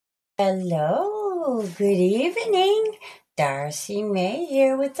Hello, good evening. Darcy May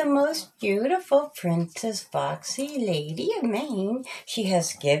here with the most beautiful Princess Foxy Lady of Maine. She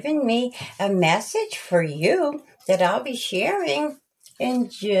has given me a message for you that I'll be sharing in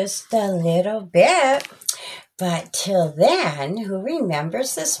just a little bit. But till then, who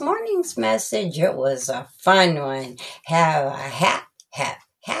remembers this morning's message? It was a fun one. Have a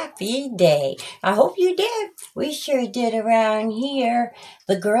happy day. I hope you did. We sure did around here.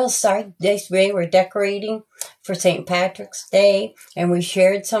 The girls started, they were decorating for St. Patrick's Day, and we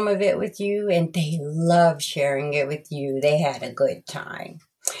shared some of it with you, and they loved sharing it with you. They had a good time.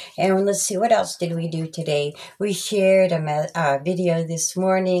 And let's see, what else did we do today? We shared a video this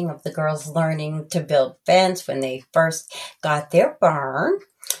morning of the girls learning to build fence when they first got their barn.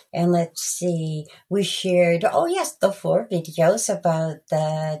 And let's see, we shared, oh yes, the 4 videos about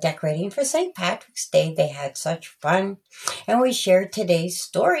the decorating for St. Patrick's Day. They had such fun. And we shared today's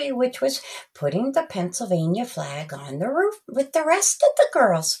story, which was putting the Pennsylvania flag on the roof with the rest of the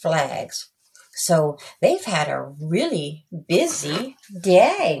girls' flags. So they've had a really busy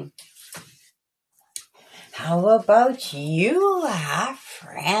day. How about you, our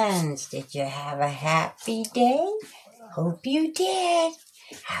friends? Did you have a happy day? Hope you did.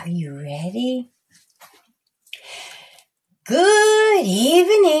 Are you ready? Good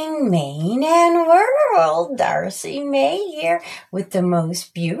evening, Maine and world. Darcy May here with the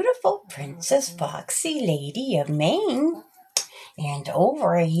most beautiful Princess Foxy Lady of Maine. And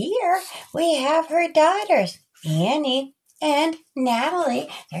over here, we have her daughters, Annie and Natalie.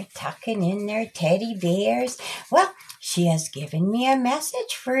 They're tucking in their teddy bears. Well, she has given me a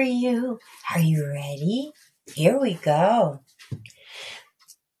message for you. Are you ready? Here we go.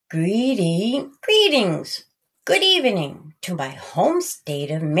 Greetings. Good evening to my home state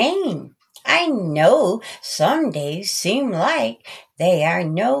of Maine. I know some days seem like they are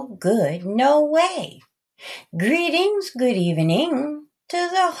no good, no way. Greetings, good evening to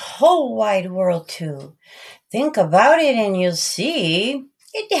the whole wide world too. Think about it and you'll see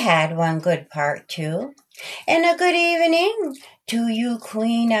it had one good part too. And a good evening to you,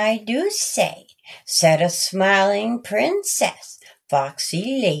 Queen, I do say, said a smiling Princess,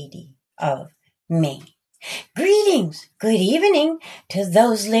 Foxy Lady of Maine. Greetings, good evening to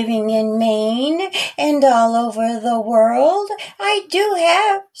those living in Maine and all over the world. I do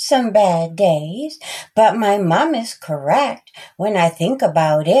have some bad days, but my mom is correct when I think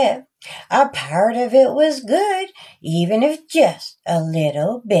about it. A part of it was good, even if just a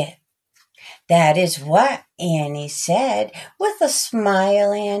little bit. That is what Annie said with a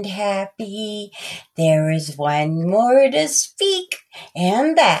smile and happy. There is one more to speak,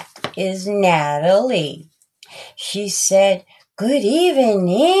 and that is Natalie. She said, good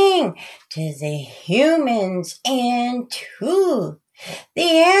evening to the humans and to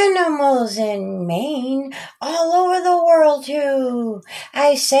the animals in Maine, all over the world too.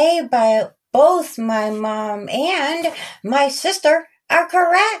 I say by both my mom and my sister are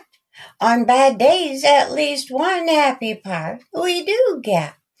correct. On bad days, at least one happy part we do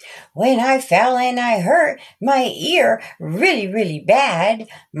get. When I fell and I hurt my ear really bad,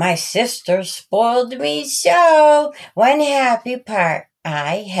 my sister spoiled me so. One happy part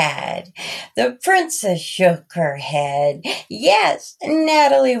I had. The princess shook her head. Yes,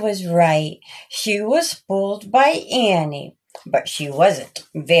 Natalie was right. She was spoiled by Annie, but she wasn't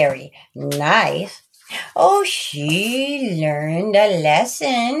very nice. Oh, she learned a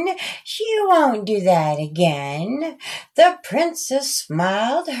lesson. She won't do that again. The princess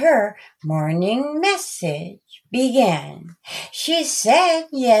smiled. Her morning message began. She said,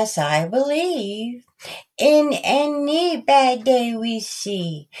 yes, I believe in any bad day we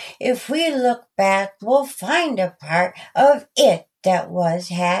see. If we look back, we'll find a part of it that was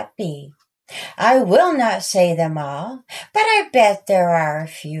happy. I will not say them all, but I bet there are a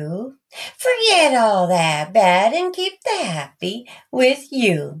few. Forget all that bad and keep the happy with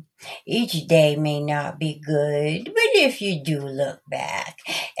you. Each day may not be good, but if you do look back,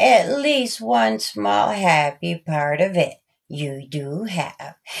 at least one small happy part of it you do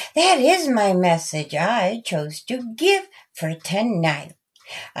have. That is my message I chose to give for tonight.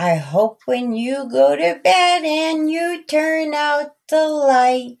 I hope when you go to bed and you turn out the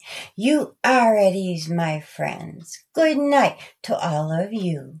light, you are at ease, my friends. Good night to all of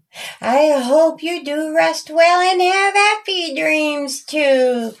you. I hope you do rest well and have happy dreams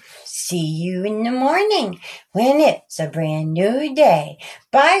too. See you in the morning when it's a brand new day.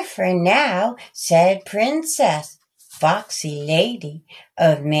 Bye for now, said Princess Foxy Lady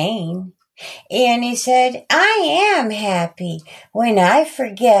of Maine. And he said, I am happy when I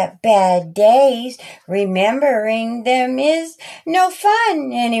forget bad days. Remembering them is no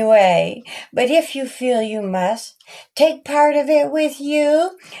fun anyway. But if you feel you must, take part of it with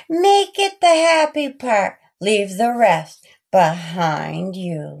you. Make it the happy part. Leave the rest behind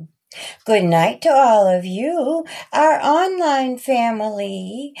you. Good night to all of you, our online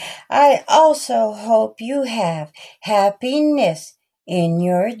family. I also hope you have happiness in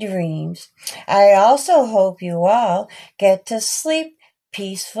your dreams. I also hope you all get to sleep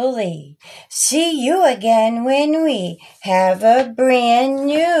peacefully. See you again when we have a brand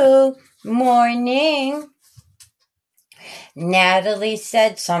new morning. Natalie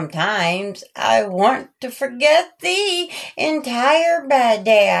said, sometimes I want to forget the entire bad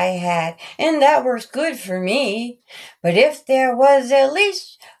day I had, and that was good for me. But if there was at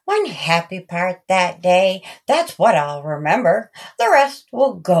least one happy part that day, that's what I'll remember. The rest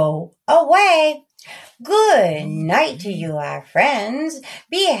will go away. Good night to you, our friends.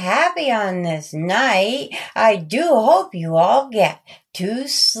 Be happy on this night. I do hope you all get to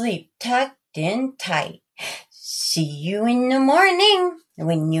sleep tucked in tight. See you in the morning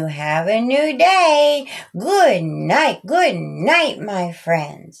when you have a new day. Good night, my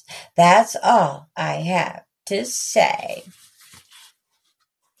friends. That's all I have to say.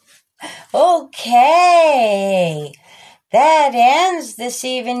 Okay, that ends this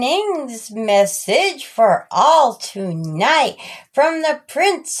evening's message for all tonight from the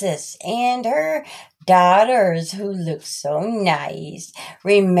princess and her daughters who look so nice.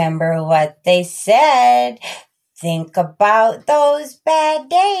 Remember what they said. Think about those bad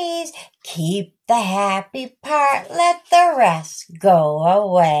days. Keep the happy part. Let the rest go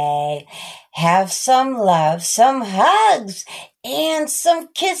away. Have some love, some hugs, and some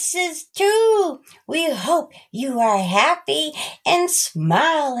kisses too. We hope you are happy and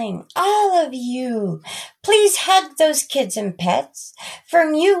smiling, all of you. Please hug those kids and pets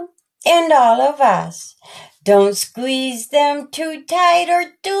from you and all of us. Don't squeeze them too tight or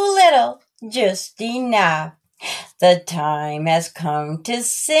too little, just enough. The time has come to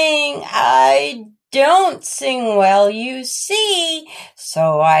sing. I don't sing well, you see,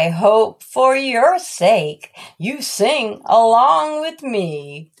 so I hope for your sake you sing along with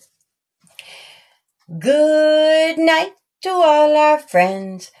me. Good night to all our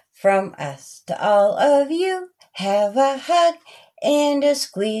friends, from us to all of you. Have a hug and a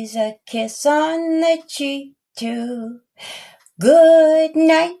squeeze, a kiss on the cheek too. Good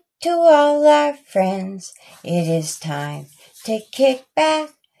night to all our friends. It is time to kick back.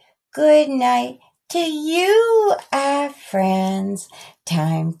 Good night to you, our friends.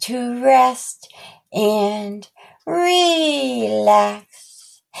 Time to rest and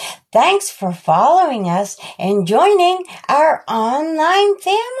relax. Thanks for following us and joining our online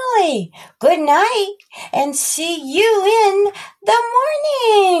family. Good night and see you in the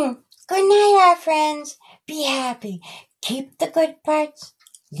morning. Good night, our friends. Be happy. Keep the good parts.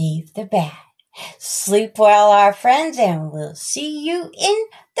 Leave the bad. Sleep well, our friends, and we'll see you in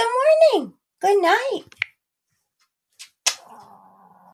the morning. Good night.